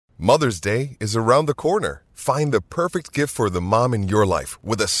Mother's Day is around the corner. Find the perfect gift for the mom in your life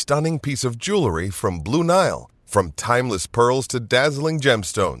with a stunning piece of jewelry from Blue Nile. From timeless pearls to dazzling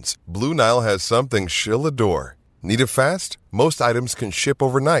gemstones, Blue Nile has something she'll adore. Need it fast? Most items can ship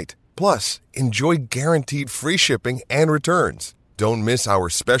overnight. Plus, enjoy guaranteed free shipping and returns. Don't miss our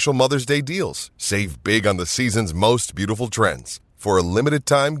special Mother's Day deals. Save big on the season's most beautiful trends. For a limited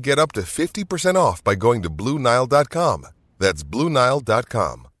time, get up to 50% off by going to BlueNile.com. That's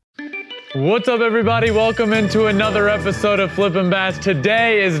BlueNile.com. What's up, everybody? Welcome into another episode of Flippin' Bats.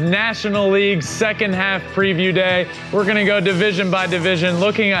 Today is National League second half preview day. We're going to go division by division,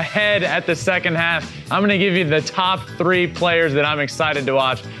 looking ahead at the second half. I'm going to give you the top 3 players that I'm excited to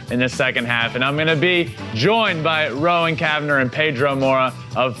watch in the second half. And I'm going to be joined by Rowan Cavner and Pedro Mora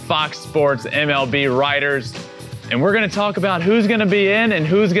of Fox Sports MLB writers. And we're going to talk about who's going to be in and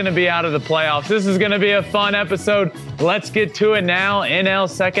who's going to be out of the playoffs. This is going to be a fun episode. Let's get to it now. NL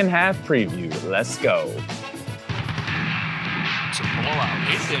second half preview. Let's go. It's a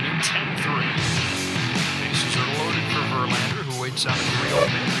blowout. 8th inning, 10-3. Bases are loaded for Verlander, who waits on a 3-0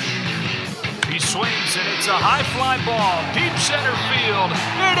 pitch. He swings, and it's a high fly ball. Deep center field.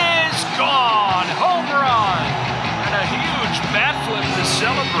 It is gone. Home run. And a huge bat flip to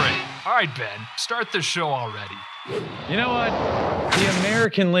celebrate. All right, Ben, start the show already. You know what? The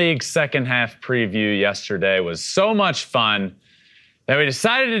American League second half preview yesterday was so much fun that we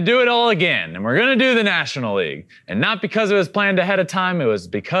decided to do it all again. And we're going to do the National League. And not because it was planned ahead of time. It was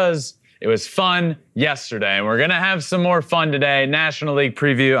because it was fun yesterday. And we're going to have some more fun today. National League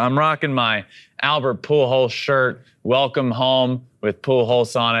preview. I'm rocking my Albert Pujols shirt. Welcome home with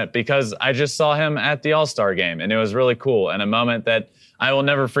Pujols on it because I just saw him at the All-Star game. And it was really cool. And a moment that I will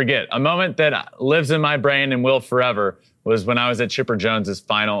never forget. A moment that lives in my brain and will forever was when I was at Chipper Jones's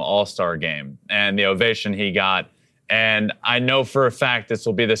final All-Star game and the ovation he got. And I know for a fact this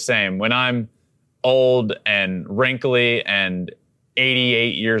will be the same. When I'm old and wrinkly and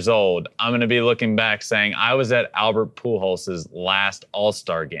 88 years old, I'm going to be looking back saying I was at Albert Pujols' last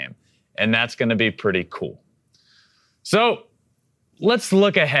All-Star game. And that's going to be pretty cool. So let's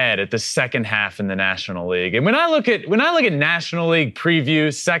look ahead at the second half in the National League. And when I look at National League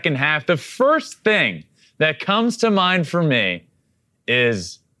preview second half, the first thing that comes to mind for me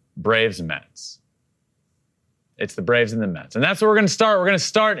is Braves Mets. It's the Braves and the Mets. And that's where we're going to start. We're going to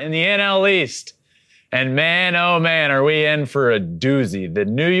start in the NL East. And man, oh man, are we in for a doozy. The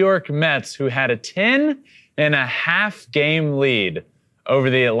New York Mets, who had a 10.5 game lead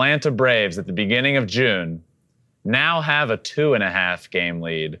over the Atlanta Braves at the beginning of June, now have a 2.5 game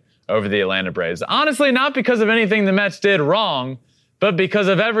lead over the Atlanta Braves. Honestly, not because of anything the Mets did wrong, but because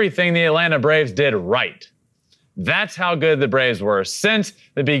of everything the Atlanta Braves did right. That's how good the Braves were. Since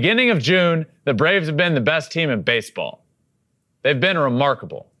the beginning of June, the Braves have been the best team in baseball. They've been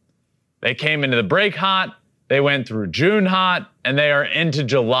remarkable. They came into the break hot, they went through June hot, and they are into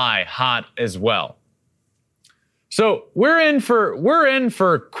July hot as well. So we're in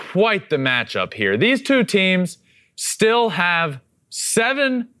for quite the matchup here. These two teams still have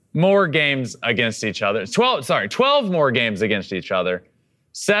 7 more games against each other. 12 more games against each other.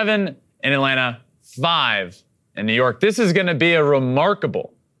 7 in Atlanta, 5 in New York. This is going to be a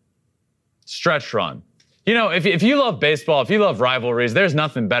remarkable stretch run. You know, if you love baseball, if you love rivalries, there's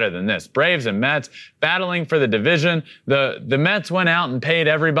nothing better than this. Braves and Mets battling for the division. The Mets went out and paid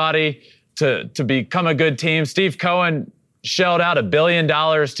everybody to become a good team. Steve Cohen shelled out $1 billion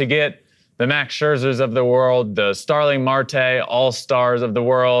to get the Max Scherzers of the world, the Starling Marte All-Stars of the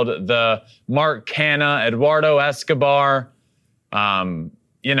world, the Mark Canha, Eduardo Escobar,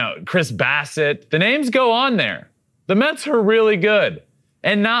 Chris Bassett. The names go on there. The Mets are really good.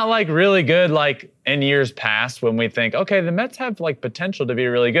 And not like really good like in years past when we think, okay, the Mets have like potential to be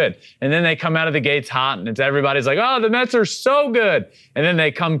really good. And then they come out of the gates hot and everybody's like, oh, the Mets are so good. And then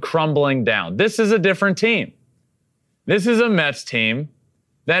they come crumbling down. This is a different team. This is a Mets team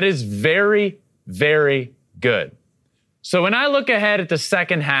that is very, very good. So when I look ahead at the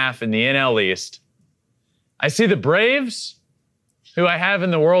second half in the NL East, I see the Braves, who I have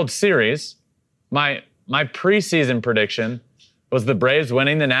in the World Series. My preseason prediction was the Braves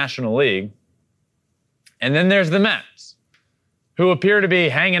winning the National League. And then there's the Mets, who appear to be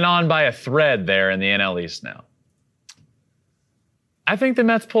hanging on by a thread there in the NL East now. I think the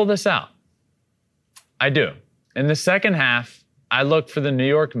Mets pull this out. I do. In the second half, I look for the New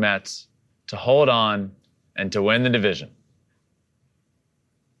York Mets to hold on and to win the division.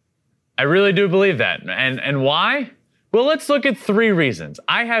 I really do believe that. And why? Well, let's look at 3 reasons.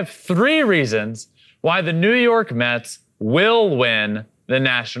 I have 3 reasons why the New York Mets will win the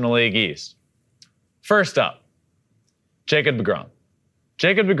National League East. First up, Jacob deGrom.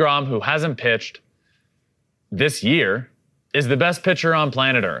 Jacob deGrom, who hasn't pitched this year, is the best pitcher on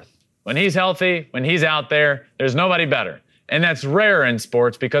planet Earth. When he's healthy, when he's out there, there's nobody better. And that's rare in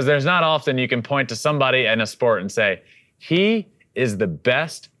sports because there's not often you can point to somebody in a sport and say, he is the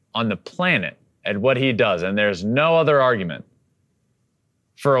best on the planet at what he does. And there's no other argument.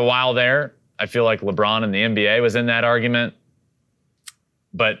 For a while there, I feel like LeBron in the NBA was in that argument.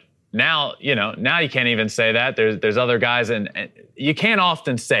 But now, now you can't even say that. There's other guys, and you can't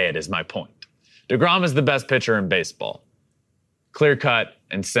often say it, is my point. DeGrom is the best pitcher in baseball. Clear cut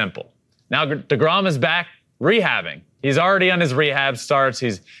and simple. Now DeGrom is back rehabbing. He's already on his rehab starts.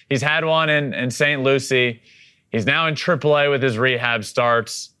 He's had one in St. Lucie. He's now in AAA with his rehab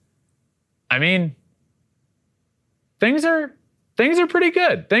starts. I mean, things are pretty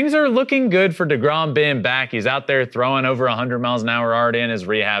good. Things are looking good for DeGrom being back. He's out there throwing over 100 miles an hour already in his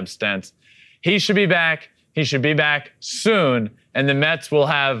rehab stints. He should be back. He should be back soon, and the Mets will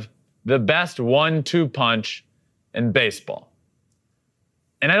have the best 1-2 punch in baseball.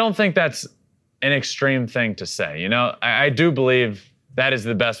 And I don't think that's an extreme thing to say. I do believe that is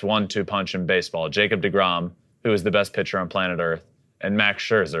the best 1-2 punch in baseball. Jacob deGrom, who is the best pitcher on planet Earth, and Max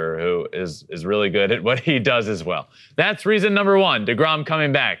Scherzer, who is really good at what he does as well. That's reason number one, DeGrom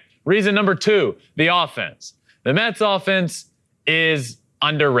coming back. Reason number two, the offense. The Mets offense is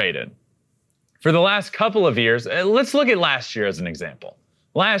underrated. For the last couple of years, let's look at last year as an example.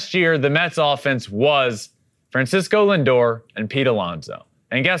 Last year, the Mets offense was Francisco Lindor and Pete Alonso.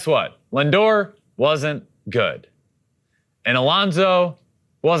 And guess what? Lindor wasn't good. And Alonso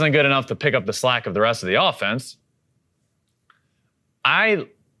wasn't good enough to pick up the slack of the rest of the offense. I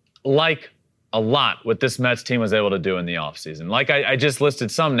like a lot what this Mets team was able to do in the offseason. Like I just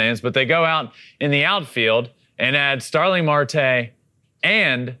listed some names, but they go out in the outfield and add Starling Marte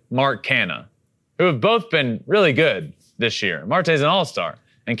and Mark Canha, who have both been really good this year. Marte's an all-star,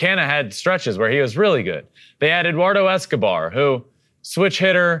 and Canha had stretches where he was really good. They add Eduardo Escobar, who switch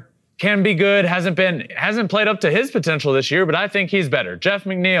hitter, can be good, hasn't played up to his potential this year, but I think he's better. Jeff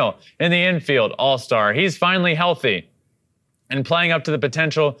McNeil in the infield, all-star. He's finally healthy and playing up to the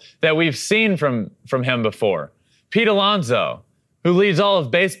potential that we've seen from him before. Pete Alonso, who leads all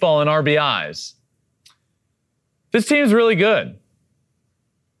of baseball in RBIs. This team's really good.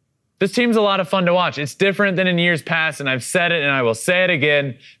 This team's a lot of fun to watch. It's different than in years past, and I've said it and I will say it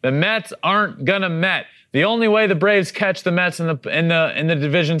again. The Mets aren't gonna Met. The only way the Braves catch the Mets in the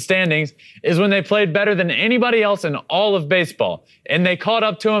division standings is when they played better than anybody else in all of baseball. And they caught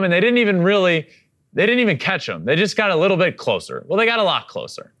up to them, and they didn't even catch them. They just got a little bit closer. Well, they got a lot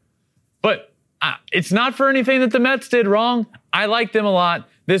closer. But it's not for anything that the Mets did wrong. I like them a lot.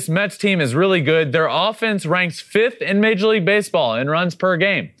 This Mets team is really good. Their offense ranks 5th in Major League Baseball in runs per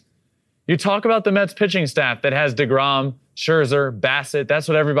game. You talk about the Mets pitching staff that has DeGrom, Scherzer, Bassett. That's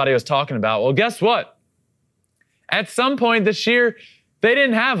what everybody was talking about. Well, guess what? At some point this year, they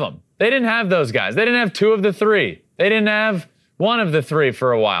didn't have them. They didn't have those guys. They didn't have 2 of the 3. They didn't have 1 of the 3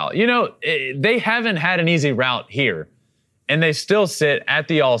 for a while. They haven't had an easy route here, and they still sit at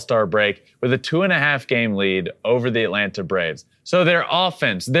the All-Star break with a 2.5-game lead over the Atlanta Braves. So their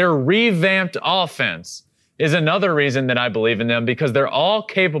offense, their revamped offense, is another reason that I believe in them, because they're all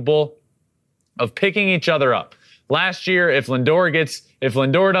capable of picking each other up. Last year, if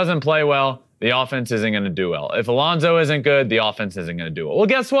Lindor doesn't play well, the offense isn't going to do well. If Alonso isn't good, the offense isn't going to do well. Well,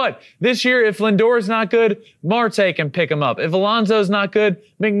 guess what? This year, if Lindor's not good, Marte can pick him up. If Alonso's not good,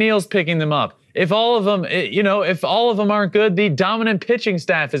 McNeil's picking them up. If all of them aren't good, the dominant pitching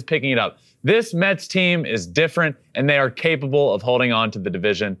staff is picking it up. This Mets team is different, and they are capable of holding on to the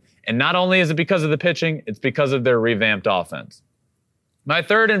division. And not only is it because of the pitching, it's because of their revamped offense. My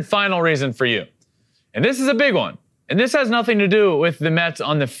third and final reason for you, and this is a big one, and this has nothing to do with the Mets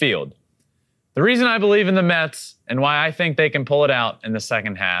on the field. The reason I believe in the Mets and why I think they can pull it out in the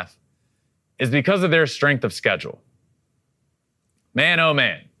second half is because of their strength of schedule. Man, oh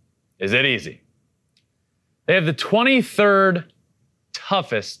man, is it easy. They have the 23rd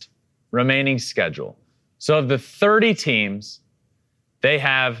toughest remaining schedule. So of the 30 teams, they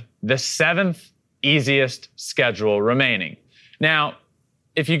have the 7th easiest schedule remaining. Now,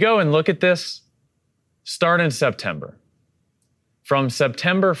 if you go and look at this, start in September. From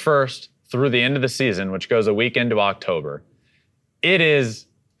September 1st through the end of the season, which goes a week into October, it is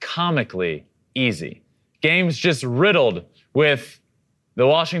comically easy. Games just riddled with the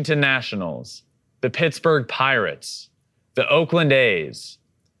Washington Nationals, the Pittsburgh Pirates, the Oakland A's,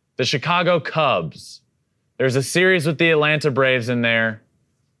 the Chicago Cubs. There's a series with the Atlanta Braves in there,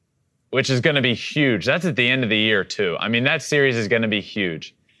 which is going to be huge. That's at the end of the year, too. I mean, that series is going to be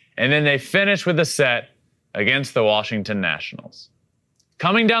huge. And then they finish with a set against the Washington Nationals.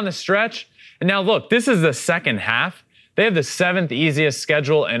 coming down the stretch. And now look, this is the second half. They have the 7th easiest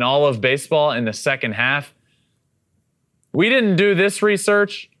schedule in all of baseball in the second half. We didn't do this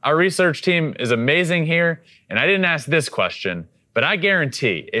research. Our research team is amazing here. And I didn't ask this question, but I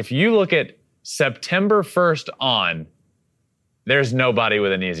guarantee if you look at September 1st on, there's nobody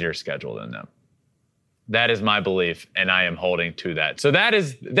with an easier schedule than them. That is my belief, and I am holding to that. So that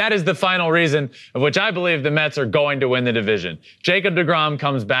is the final reason of which I believe the Mets are going to win the division. Jacob deGrom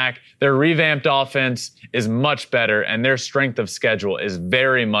comes back. Their revamped offense is much better, and their strength of schedule is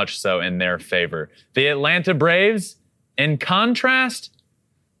very much so in their favor. The Atlanta Braves, in contrast,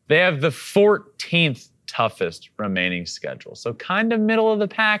 they have the 14th toughest remaining schedule. So kind of middle of the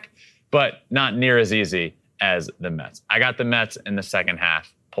pack, but not near as easy as the Mets. I got the Mets in the second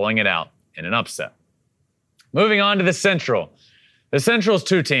half, pulling it out in an upset. Moving on to the Central. The Central's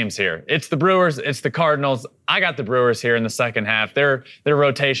 2 teams here. It's the Brewers, it's the Cardinals. I got the Brewers here in the second half. Their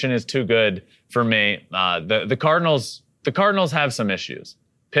rotation is too good for me. The Cardinals have some issues.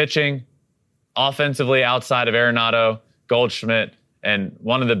 Pitching, offensively outside of Arenado, Goldschmidt, and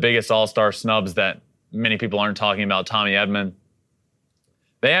one of the biggest all-star snubs that many people aren't talking about, Tommy Edman.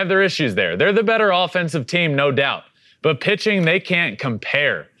 They have their issues there. They're the better offensive team, no doubt. But pitching, they can't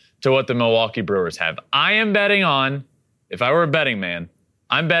compare to what the Milwaukee Brewers have. I am betting on, if I were a betting man,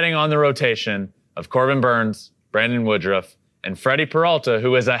 I'm betting on the rotation of Corbin Burnes, Brandon Woodruff, and Freddie Peralta,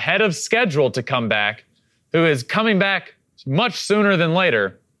 who is ahead of schedule to come back, who is coming back much sooner than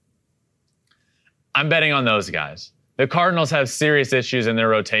later. I'm betting on those guys. The Cardinals have serious issues in their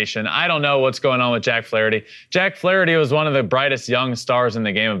rotation. I don't know what's going on with Jack Flaherty. Jack Flaherty was one of the brightest young stars in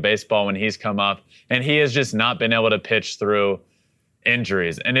the game of baseball when he's come up, and he has just not been able to pitch through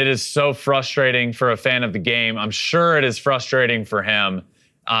injuries. And it is so frustrating for a fan of the game. I'm sure it is frustrating for him.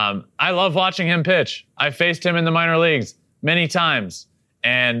 I love watching him pitch. I faced him in the minor leagues many times,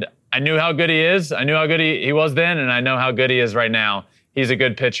 and I knew how good he is. I knew how good he was then, and I know how good he is right now. He's a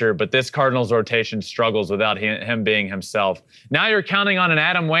good pitcher, but this Cardinals rotation struggles without him being himself. Now you're counting on an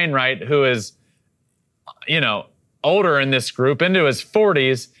Adam Wainwright who is, older in this group, into his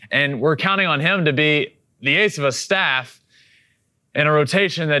 40s, and we're counting on him to be the ace of a staff in a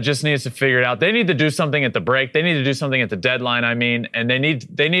rotation that just needs to figure it out. They need to do something at the break. They need to do something at the deadline, and they need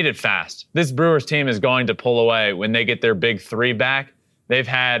it fast. This Brewers team is going to pull away when they get their big 3 back. They've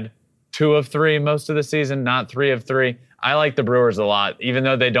had 2 of 3 most of the season, not 3 of 3. I like the Brewers a lot. Even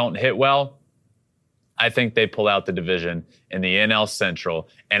though they don't hit well, I think they pull out the division in the NL Central.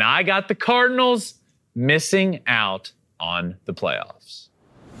 And I got the Cardinals missing out on the playoffs.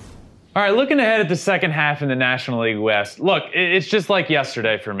 All right, looking ahead at the second half in the National League West. Look, it's just like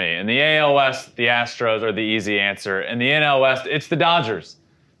yesterday for me. In the AL West, the Astros are the easy answer. In the NL West, it's the Dodgers.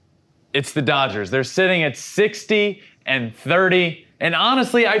 It's the Dodgers. They're sitting at 60-30. And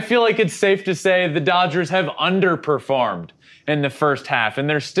honestly, I feel like it's safe to say the Dodgers have underperformed in the first half, and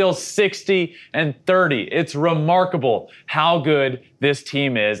they're still 60-30. It's remarkable how good this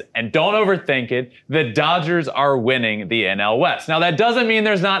team is, and don't overthink it. The Dodgers are winning the NL West. Now, that doesn't mean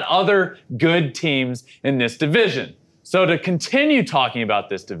there's not other good teams in this division. So to continue talking about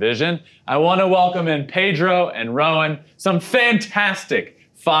this division, I want to welcome in Pedro and Rowan, some fantastic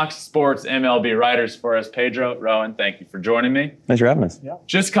Fox Sports MLB writers for us. Pedro, Rowan, thank you for joining me. Thanks for having us. Yeah.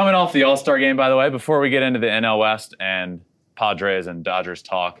 Just coming off the All-Star game, by the way, before we get into the NL West and Padres and Dodgers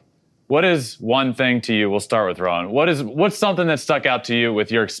talk, what is one thing to you? We'll start with Rowan. What's something that stuck out to you with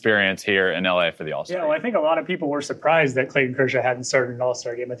your experience here in LA for the All-Star game? I think a lot of people were surprised that Clayton Kershaw hadn't started an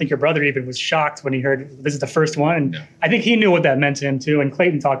All-Star game. I think your brother even was shocked when he heard this is the first one. And I think he knew what that meant to him too. And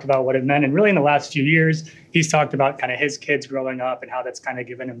Clayton talked about what it meant. And really in the last few years, he's talked about kind of his kids growing up and how that's kind of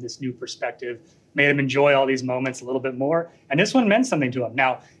given him this new perspective, made him enjoy all these moments a little bit more. And this one meant something to him.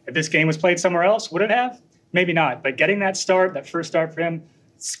 Now, if this game was played somewhere else, would it have? Maybe not. But getting that first start for him,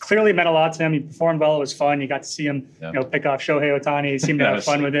 clearly meant a lot to him. He performed well. It was fun. You got to see him, pick off Shohei Ohtani. He seemed to have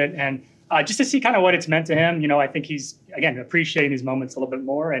fun with it. And just to see kind of what it's meant to him, I think he's, again, appreciating these moments a little bit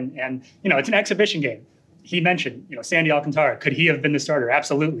more. And it's an exhibition game. He mentioned, Sandy Alcantara. Could he have been the starter?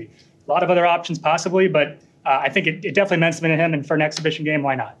 Absolutely. A lot of other options possibly, but I think it definitely meant something to him. And for an exhibition game,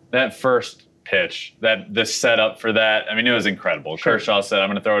 why not? That first pitch, the setup for that, I mean, it was incredible. Sure. Kershaw said, I'm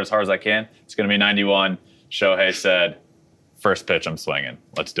going to throw it as hard as I can. It's going to be 91. Shohei said, first pitch, I'm swinging.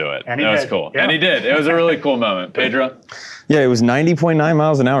 Let's do it. And he that was did. cool. Yeah. And he did. It was a really cool moment. Pedro? Yeah, it was 90.9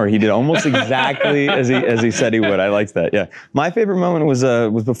 miles an hour. He did almost exactly as he said he would. I liked that. Yeah, my favorite moment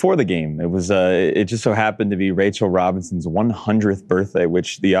was before the game. It just so happened to be Rachel Robinson's 100th birthday,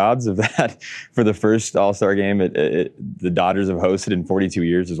 which the odds of that for the first All-Star game the Dodgers have hosted in 42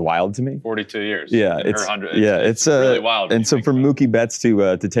 years is wild to me. 42 years. Yeah, it's really wild. And so for Mookie Betts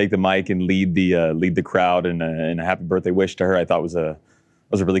to take the mic and lead the crowd and a happy birthday wish to her, I thought was a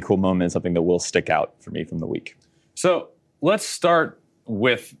really cool moment and something that will stick out for me from the week. So let's start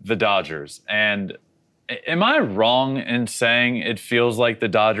with the Dodgers. And am I wrong in saying it feels like the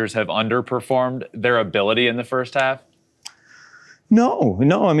Dodgers have underperformed their ability in the first half? No.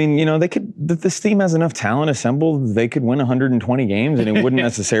 I mean, they could. This team has enough talent assembled. They could win 120 games, and it wouldn't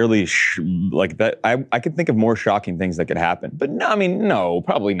necessarily like that. I could think of more shocking things that could happen. But no,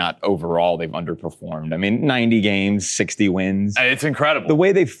 probably not overall. They've underperformed. I mean, 90 games, 60 wins. It's incredible. The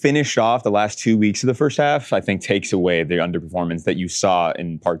way they finished off the last 2 weeks of the first half, I think, takes away the underperformance that you saw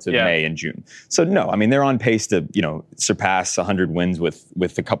in parts of May and June. So no, I mean, they're on pace to surpass 100 wins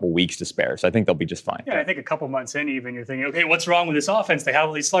with a couple weeks to spare. So I think they'll be just fine. Yeah, I think a couple months in, even you're thinking, okay, what's wrong with this offense? They have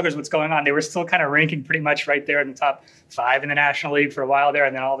all these sluggers. What's going on? They were still kind of ranking pretty much right there in the top 5 in the National League for a while there,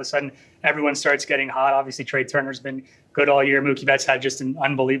 and then all of a sudden, everyone starts getting hot. Obviously, Trey Turner's been good all year. Mookie Betts had just an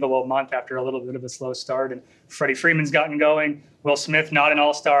unbelievable month after a little bit of a slow start, and Freddie Freeman's gotten going. Will Smith, not an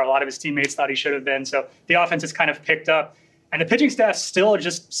all-star. A lot of his teammates thought he should have been. So the offense has kind of picked up, and the pitching staff still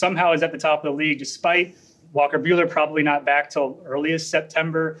just somehow is at the top of the league, despite Walker Buehler probably not back till early as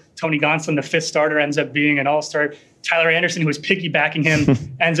September. Tony Gonsolin, the 5th starter, ends up being an all-star. Tyler Anderson, who was piggybacking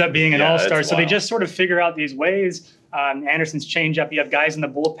him, ends up being an all-star. So they just sort of figure out these ways. Anderson's changeup. You have guys in the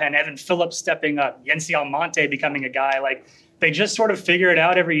bullpen. Evan Phillips stepping up. Yency Almonte becoming a guy. Like, they just sort of figure it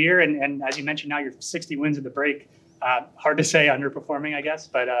out every year. And as you mentioned, now you're 60 wins at the break. Hard to say underperforming, I guess.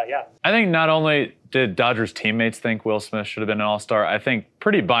 But, yeah. I think not only did Dodgers teammates think Will Smith should have been an all-star, I think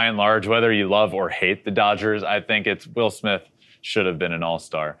pretty by and large, whether you love or hate the Dodgers, I think it's Will Smith should have been an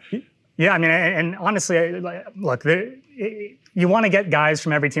all-star. Yeah, I mean, and honestly, look, you want to get guys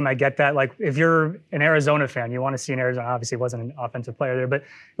from every team. I get that. Like, if you're an Arizona fan, you want to see an Arizona. Obviously, wasn't an offensive player there, but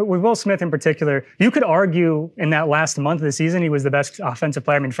with Will Smith in particular, you could argue in that last month of the season, he was the best offensive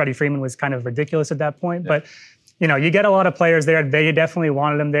player. I mean, Freddie Freeman was kind of ridiculous at that point, but you get a lot of players there. They definitely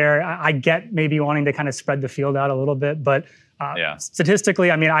wanted him there. I get maybe wanting to kind of spread the field out a little bit, but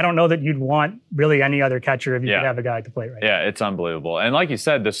statistically, I mean, I don't know that you'd want really any other catcher if you could have a guy to play right now. Yeah, it's unbelievable. And like you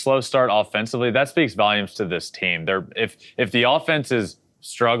said, the slow start offensively, that speaks volumes to this team. If the offense is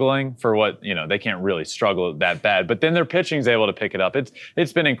struggling for what, they can't really struggle that bad, but then their pitching is able to pick it up.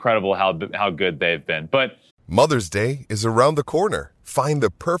 It's been incredible how good they've been. But Mother's Day is around the corner. Find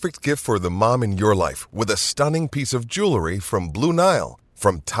the perfect gift for the mom in your life with a stunning piece of jewelry from Blue Nile.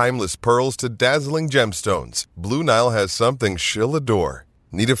 From timeless pearls to dazzling gemstones, Blue Nile has something she'll adore.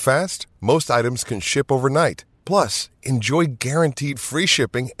 Need it fast? Most items can ship overnight. Plus, enjoy guaranteed free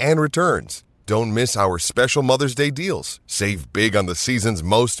shipping and returns. Don't miss our special Mother's Day deals. Save big on the season's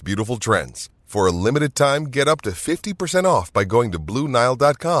most beautiful trends. For a limited time, get up to 50% off by going to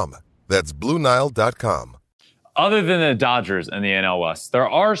BlueNile.com. That's BlueNile.com. Other than the Dodgers and the NL West, there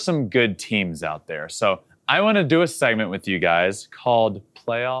are some good teams out there. So I want to do a segment with you guys called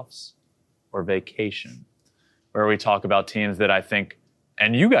Playoffs or Vacation, where we talk about teams that I think,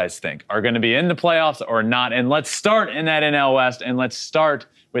 and you guys think, are going to be in the playoffs or not. And let's start in that NL West, and let's start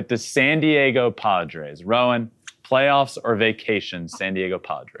with the San Diego Padres. Rowan, playoffs or vacation, San Diego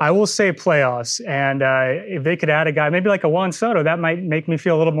Padres? I will say playoffs. And if they could add a guy, maybe like a Juan Soto, that might make me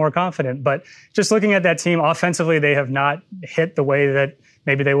feel a little more confident. But just looking at that team, offensively, they have not hit the way that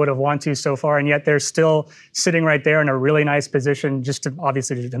maybe they would have wanted to so far, and yet they're still sitting right there in a really nice position just to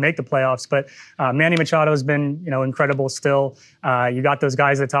obviously to make the playoffs. But Manny Machado has been incredible still. You got those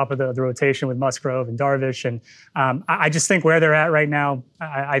guys at the top of the rotation with Musgrove and Darvish, and I just think where they're at right now,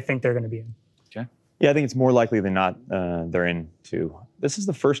 I think they're going to be in. Okay. Yeah, I think it's more likely than not they're in too. This is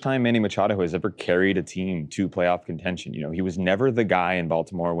the first time Manny Machado has ever carried a team to playoff contention. He was never the guy in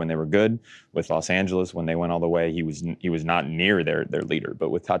Baltimore when they were good. With Los Angeles, when they went all the way, he was not near their leader.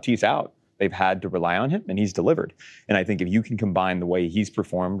 But with Tatis out, they've had to rely on him, and he's delivered. And I think if you can combine the way he's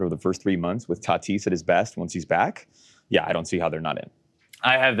performed over the first 3 months with Tatis at his best once he's back, I don't see how they're not in.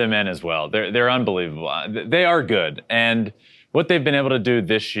 I have them in as well. They're unbelievable. They are good. And what they've been able to do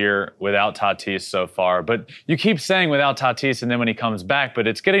this year without Tatis so far. But you keep saying without Tatis, and then when he comes back, but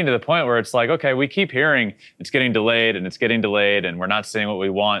it's getting to the point where it's like, okay, we keep hearing it's getting delayed, and we're not seeing what we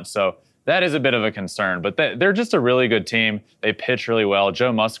want. So that is a bit of a concern. But they're just a really good team. They pitch really well.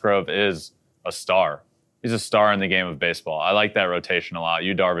 Joe Musgrove is a star. He's a star in the game of baseball. I like that rotation a lot.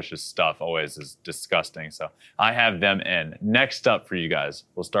 Yu Darvish's stuff always is disgusting. So I have them in. Next up for you guys,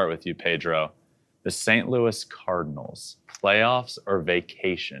 we'll start with you, Pedro. The St. Louis Cardinals, playoffs or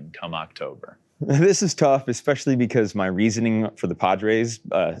vacation come October? This is tough, especially because my reasoning for the Padres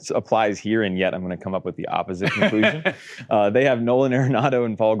applies here, and yet I'm going to come up with the opposite conclusion. They have Nolan Arenado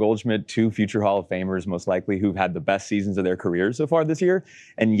and Paul Goldschmidt, 2 future Hall of Famers, most likely, who've had the best seasons of their careers so far this year,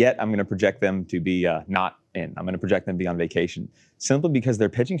 and yet I'm going to project them to be not in. I'm going to project them to be on vacation, simply because their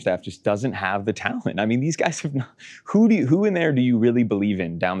pitching staff just doesn't have the talent. I mean, these guys have not, who in there do you really believe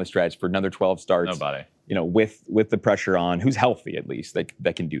in down the stretch for another 12 starts? Nobody. You know, with the pressure on, who's healthy at least,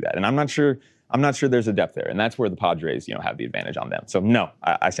 that can do that. And I'm not sure there's a depth there, and that's where the Padres, have the advantage on them. So no,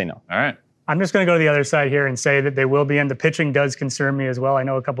 I say no. All right. I'm just going to go to the other side here and say that they will be in. The pitching does concern me as well. I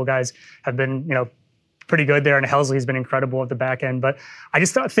know a couple guys have been, pretty good there, and Helsley's been incredible at the back end. But I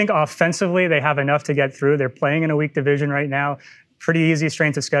just think offensively they have enough to get through. They're playing in a weak division right now. Pretty easy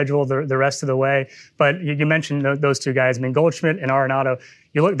strength of schedule the rest of the way. But you mentioned those 2 guys. I mean, Goldschmidt and Arenado,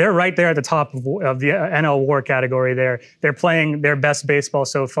 they're right there at the top of the NL WAR category there. They're playing their best baseball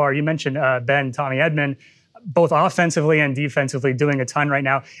so far. You mentioned Tommy Edman, both offensively and defensively doing a ton right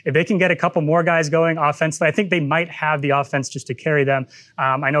now. If they can get a couple more guys going offensively, I think they might have the offense just to carry them.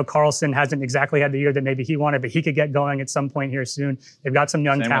 I know Carlson hasn't exactly had the year that maybe he wanted, but he could get going at some point here soon. They've got some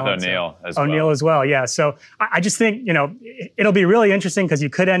young talent. Same with O'Neill as well, yeah. So I just think, it'll be really interesting because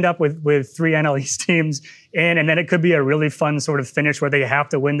you could end up with 3 NL East teams in, and then it could be a really fun sort of finish where they have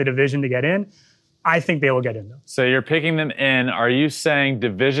to win the division to get in. I think they will get in, though. So you're picking them in. Are you saying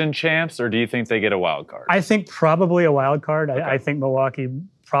division champs, or do you think they get a wild card? I think probably a wild card. Okay. I think Milwaukee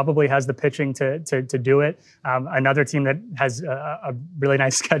probably has the pitching to do it. Another team that has a really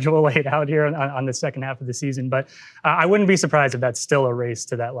nice schedule laid out here on the second half of the season. But I wouldn't be surprised if that's still a race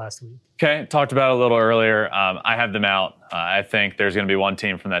to that last week. Okay, talked about it a little earlier. I have them out. I think there's going to be one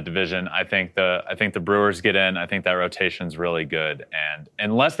team from that division. I think the Brewers get in. I think that rotation's really good. And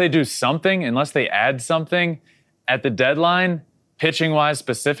unless they do something, unless they add something at the deadline, pitching-wise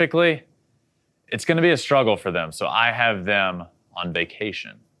specifically, it's going to be a struggle for them. So I have them on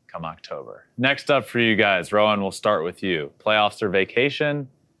vacation come October. Next up for you guys, Rowan, we'll start with you. Playoffs or vacation?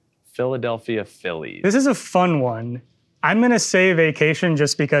 Philadelphia Phillies. This is a fun one. I'm going to say vacation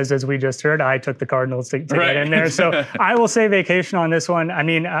just because, as we just heard, I took the Cardinals to get in there. So I will say vacation on this one. I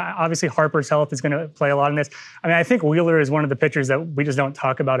mean, obviously Harper's health is going to play a lot in this. I mean, I think Wheeler is one of the pitchers that we just don't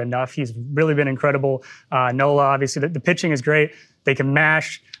talk about enough. He's really been incredible. Nola, obviously, the pitching is great. They can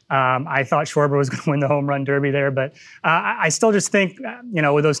mash. I thought Schwarber was going to win the home run derby there, but I still just think,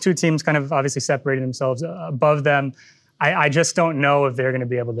 with those 2 teams kind of obviously separating themselves above them, I just don't know if they're going to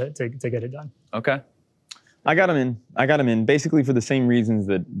be able to get it done. Okay. I got him in basically for the same reasons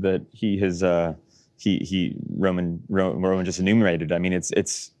that he has Roman just enumerated. I mean,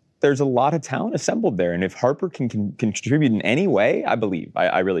 it's there's a lot of talent assembled there, and if Harper can contribute in any way, I believe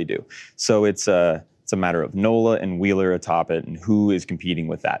I really do. So it's a matter of Nola and Wheeler atop it, and who is competing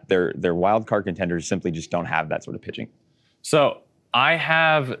with that. Their wild card contenders simply just don't have that sort of pitching. So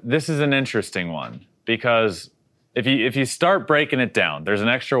this is an interesting one, because if you start breaking it down, there's an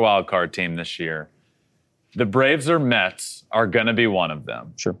extra wild card team this year. The Braves or Mets are going to be one of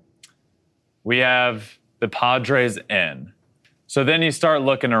them. Sure. We have the Padres in. So then you start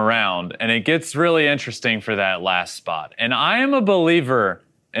looking around, and it gets really interesting for that last spot. And I am a believer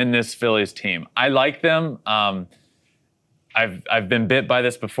in this Phillies team. I like them. I've been bit by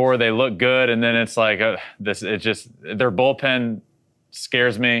this before. They look good, and then it's like their bullpen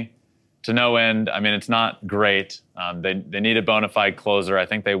scares me to no end. I mean, it's not great. They need a bona fide closer. I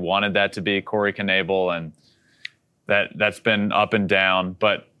think they wanted that to be Corey Knebel, and that's been up and down.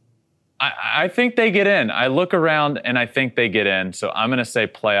 But I think they get in. I look around, and I think they get in. So I'm going to say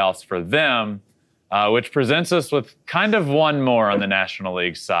playoffs for them, which presents us with kind of one more on the National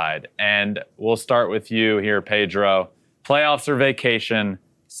League side. And we'll start with you here, Pedro. Playoffs or vacation,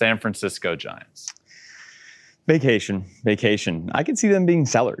 San Francisco Giants? Vacation. I could see them being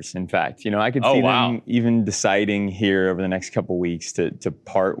sellers, in fact. I could see them even deciding here over the next couple weeks to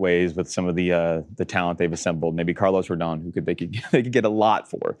part ways with some of the talent they've assembled. Maybe Carlos Rodon, who they could get a lot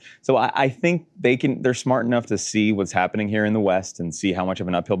for. So I think they're smart enough to see what's happening here in the West and see how much of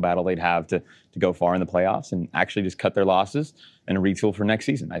an uphill battle they'd have to go far in the playoffs and actually just cut their losses and retool for next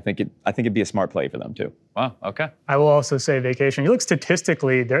season. I think it'd be a smart play for them too. Wow. Okay. I will also say vacation. You look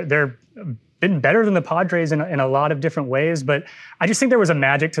statistically, they're been better than the Padres in a lot of different ways, but I just think there was a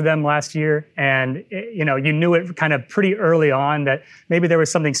magic to them last year, and you knew it kind of pretty early on that maybe there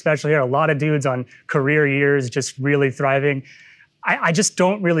was something special here. A lot of dudes on career years just really thriving. I just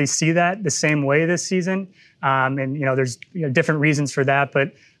don't really see that the same way this season. And, there's different reasons for that.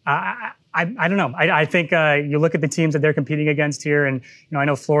 But I don't know. I think you look at the teams that they're competing against here, and, I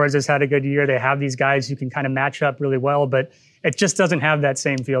know Flores has had a good year. They have these guys who can kind of match up really well, but it just doesn't have that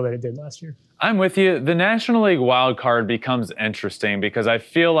same feel that it did last year. I'm with you. The National League wild card becomes interesting because I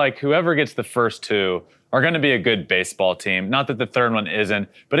feel like whoever gets the first two are going to be a good baseball team. Not that the third one isn't,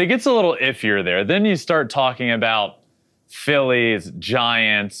 but it gets a little iffier there. Then you start talking about Phillies,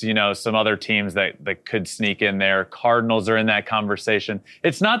 Giants, some other teams that could sneak in there. Cardinals are in that conversation.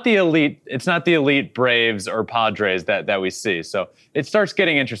 It's not the elite Braves or Padres that we see. So it starts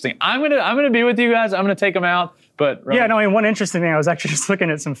getting interesting. I'm gonna be with you guys. I'm gonna take them out. But one interesting thing, I was actually just looking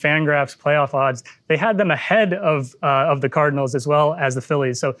at some Fangraphs playoff odds. They had them ahead of the Cardinals as well as the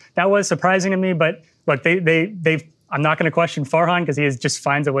Phillies. So that was surprising to me. But look, I'm not going to question Farhan because he just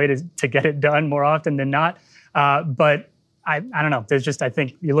finds a way to get it done more often than not. But I don't know. I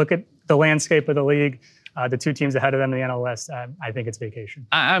think you look at the landscape of the league, the two teams ahead of them in the NL West, I think it's vacation.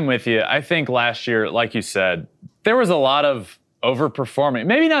 I'm with you. I think last year, like you said, there was a lot of overperforming.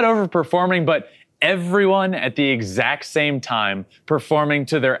 Maybe not overperforming, but everyone at the exact same time performing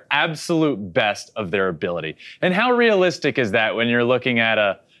to their absolute best of their ability. And how realistic is that when you're looking at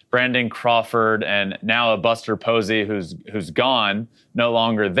a Brandon Crawford and now a Buster Posey who's gone, no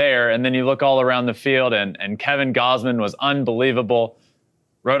longer there. And then you look all around the field and Kevin Gausman was unbelievable.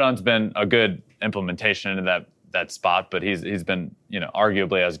 Rodon's been a good implementation into that spot, but he's been,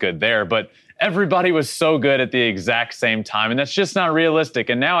 arguably as good there. But everybody was so good at the exact same time, and that's just not realistic.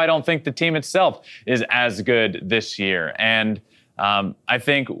 And now I don't think the team itself is as good this year. And I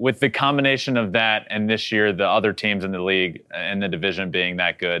think with the combination of that and this year, the other teams in the league and the division being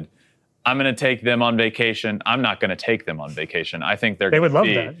that good, I'm going to take them on vacation. I'm not going to take them on vacation. I think they would love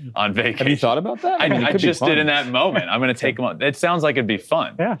that on vacation. Have you thought about that? I just did in that moment. I'm going to take them on. It sounds like it'd be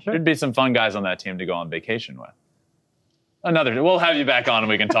fun. Yeah, sure. There'd be some fun guys on that team to go on vacation with. We'll have you back on and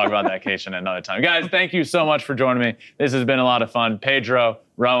we can talk about that vacation another time. Guys, thank you so much for joining me. This has been a lot of fun. Pedro,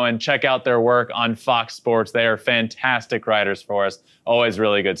 Rowan, check out their work on Fox Sports. They are fantastic writers for us. Always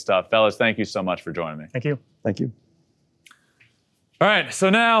really good stuff. Fellas, thank you so much for joining me. Thank you. Thank you. All right,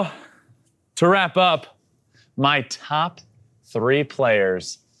 so now to wrap up, my top 3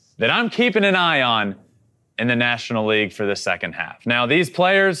 players that I'm keeping an eye on in the National League for the second half. Now, these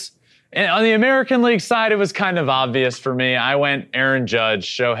players, on the American League side, it was kind of obvious for me. I went Aaron Judge,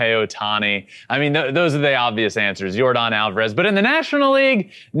 Shohei Ohtani. I mean, those are the obvious answers, Yordan Alvarez. But in the National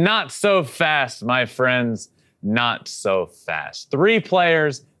League, not so fast, my friends, not so fast. 3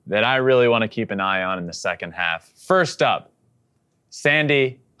 players that I really want to keep an eye on in the second half. First up,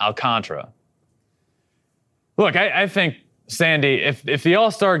 Sandy Alcantara. Look, I think, Sandy, if the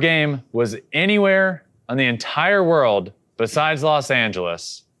All-Star game was anywhere on the entire world besides Los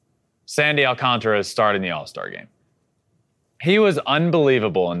Angeles, Sandy Alcantara is starting the All-Star game. He was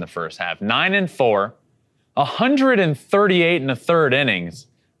unbelievable in the first half. 9-4, 138 in the third innings,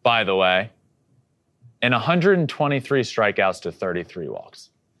 by the way, and 123 strikeouts to 33 walks.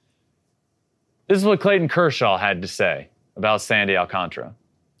 This is what Clayton Kershaw had to say about Sandy Alcantara.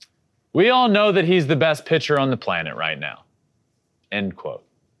 We all know that he's the best pitcher on the planet right now. End quote.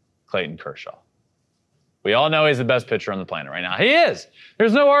 Clayton Kershaw. We all know he's the best pitcher on the planet right now. He is.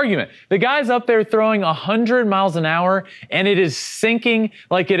 There's no argument. The guy's up there throwing 100 miles an hour, and it is sinking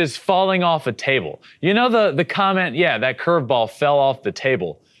like it is falling off a table. You know the comment, yeah, that curveball fell off the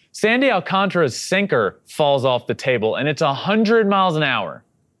table. Sandy Alcantara's sinker falls off the table, and it's 100 miles an hour.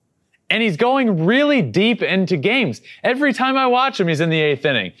 And he's going really deep into games. Every time I watch him, he's in the 8th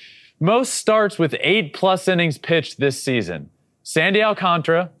inning. Most starts with 8+ innings pitched this season. Sandy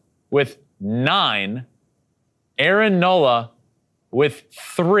Alcantara with 9, Aaron Nola with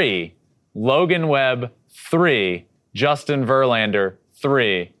 3, Logan Webb 3, Justin Verlander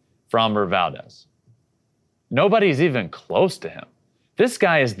 3, Framber Valdez. Nobody's even close to him. This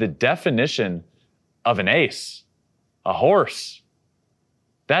guy is the definition of an ace, a horse.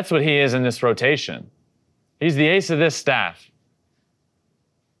 That's what he is in this rotation. He's the ace of this staff.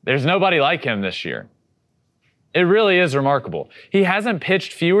 There's nobody like him this year. It really is remarkable. He hasn't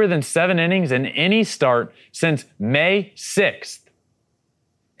pitched fewer than 7 innings in any start since May 6th.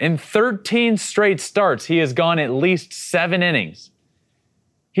 In 13 straight starts, he has gone at least 7 innings.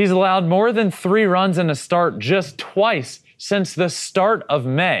 He's allowed more than 3 runs in a start just twice since the start of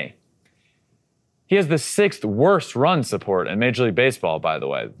May. He has the 6th worst run support in Major League Baseball, by the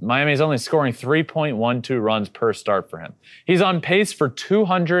way. Miami's only scoring 3.12 runs per start for him. He's on pace for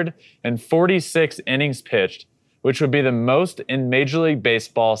 246 innings pitched, which would be the most in Major League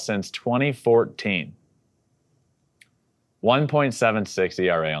Baseball since 2014. 1.76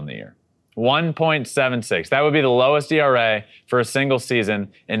 ERA on the year. 1.76. That would be the lowest ERA for a single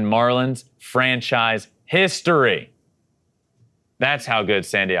season in Marlins franchise history. That's how good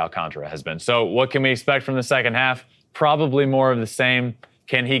Sandy Alcantara has been. So what can we expect from the second half? Probably more of the same.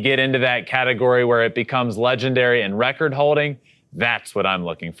 Can he get into that category where it becomes legendary and record holding? That's what I'm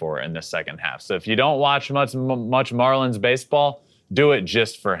looking for in the second half. So if you don't watch much Marlins baseball, do it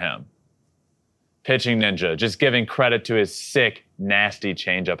just for him. Pitching ninja, just giving credit to his sick, nasty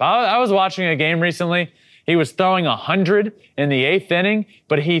changeup. I was watching a game recently. He was throwing 100 in the 8th inning,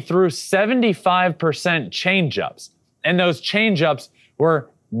 but he threw 75% changeups. And those changeups were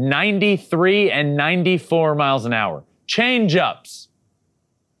 93 and 94 miles an hour. Changeups.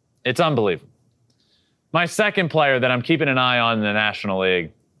 It's unbelievable. My second player that I'm keeping an eye on in the National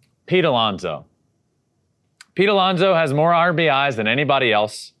League, Pete Alonso. Pete Alonso has more RBIs than anybody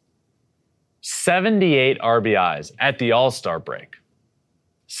else. 78 RBIs at the All-Star break.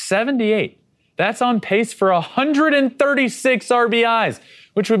 78. That's on pace for 136 RBIs,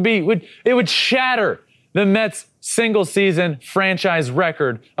 which would shatter the Mets single season franchise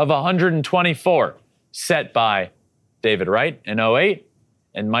record of 124 set by David Wright in 2008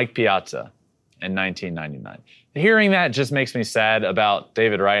 and Mike Piazza in 1999. Hearing that just makes me sad about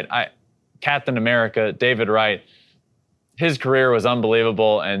David Wright. Captain America, David Wright, his career was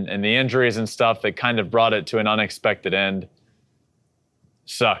unbelievable, and the injuries and stuff that kind of brought it to an unexpected end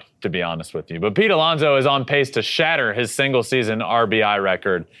sucked, to be honest with you. But Pete Alonso is on pace to shatter his single-season RBI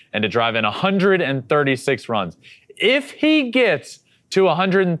record and to drive in 136 runs. If he gets to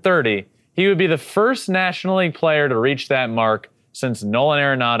 130, he would be the first National League player to reach that mark since Nolan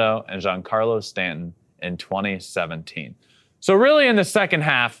Arenado and Giancarlo Stanton in 2017. So really in the second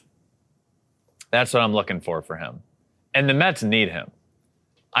half, that's what I'm looking for him. And the Mets need him.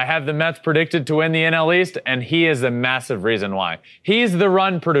 I have the Mets predicted to win the NL East, and he is the massive reason why. He's the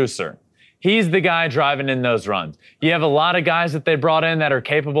run producer. He's the guy driving in those runs. You have a lot of guys that they brought in that are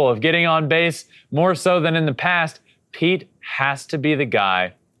capable of getting on base more so than in the past. Pete has to be the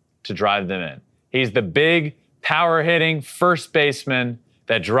guy to drive them in. He's the big, power-hitting first baseman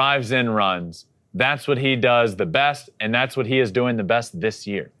that drives in runs. That's what he does the best, and that's what he is doing the best this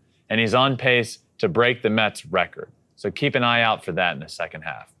year. And he's on pace to break the Mets record. So keep an eye out for that in the second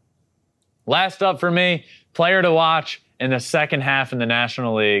half. Last up for me, player to watch in the second half in the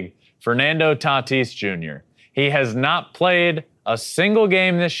National League, Fernando Tatis Jr. He has not played a single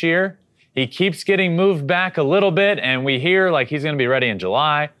game this year. He keeps getting moved back a little bit, and we hear like he's going to be ready in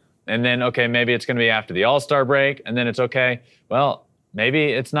July. And then, okay, maybe it's going to be after the All-Star break, and then it's okay. Well, maybe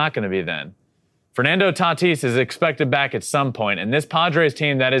it's not going to be then. Fernando Tatis is expected back at some point, and this Padres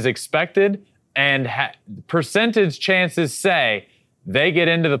team that is expected and percentage chances say they get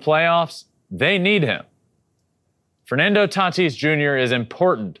into the playoffs, they need him. Fernando Tatis Jr. is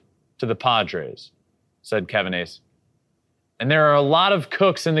important to the Padres, said Kevin Acee. And there are a lot of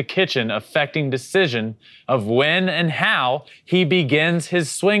cooks in the kitchen affecting decision of when and how he begins his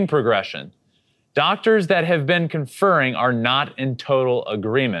swing progression. Doctors that have been conferring are not in total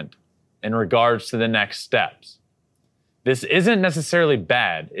agreement in regards to the next steps. This isn't necessarily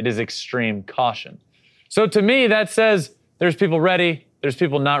bad. It is extreme caution. So to me, that says there's people ready, there's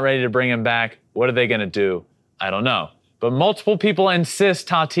people not ready to bring him back. What are they going to do? I don't know. But multiple people insist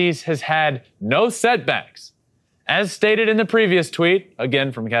Tatis has had no setbacks. As stated in the previous tweet,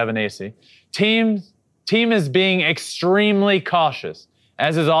 again from Kevin Acee, team is being extremely cautious,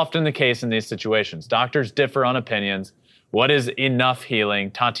 as is often the case in these situations. Doctors differ on opinions. What is enough healing?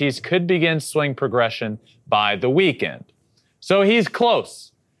 Tatis could begin swing progression by the weekend. So he's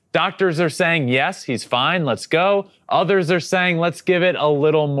close. Doctors are saying, yes, he's fine, let's go. Others are saying, let's give it a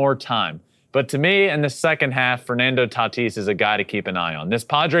little more time. But to me, in the second half, Fernando Tatis is a guy to keep an eye on. This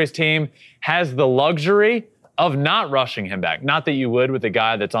Padres team has the luxury of not rushing him back. Not that you would with a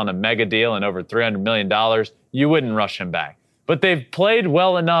guy that's on a mega deal and over $300 million. You wouldn't rush him back. But they've played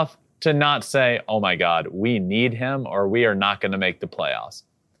well enough to not say, oh my God, we need him or we are not going to make the playoffs.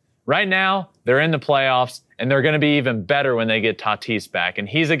 Right now, they're in the playoffs, and they're going to be even better when they get Tatis back. And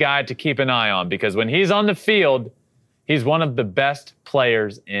he's a guy to keep an eye on because when he's on the field, he's one of the best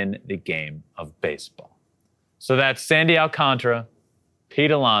players in the game of baseball. So that's Sandy Alcantara, Pete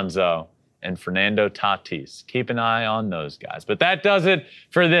Alonso, and Fernando Tatis. Keep an eye on those guys. But that does it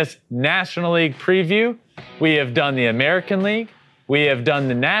for this National League preview. We have done the American League. We have done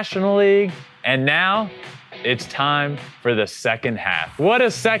the National League. And now it's time for the second half. What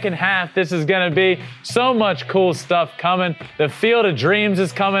a second half this is going to be. So much cool stuff coming. The Field of Dreams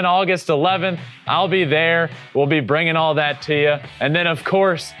is coming August 11th. I'll be there. We'll be bringing all that to you. And then, of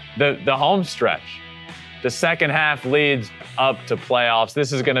course, the home stretch. the second half leads up to playoffs.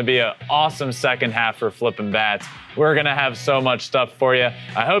 This is going to be an awesome second half for Flippin' Bats. We're going to have so much stuff for you.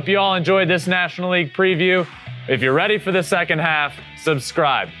 I hope you all enjoyed this National League preview. If you're ready for the second half,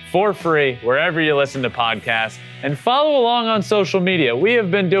 subscribe for free wherever you listen to podcasts and follow along on social media. We have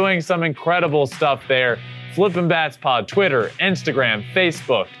been doing some incredible stuff there. Flippin' Bats Pod, Twitter, Instagram,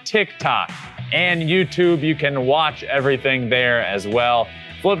 Facebook, TikTok, and YouTube. You can watch everything there as well.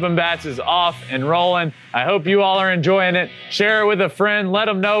 Flippin' Bats is off and rolling. I hope you all are enjoying it. Share it with a friend. Let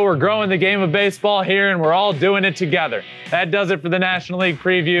them know we're growing the game of baseball here and we're all doing it together. That does it for the National League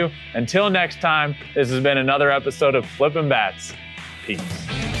preview. Until next time, this has been another episode of Flippin' Bats.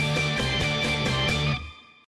 Peace.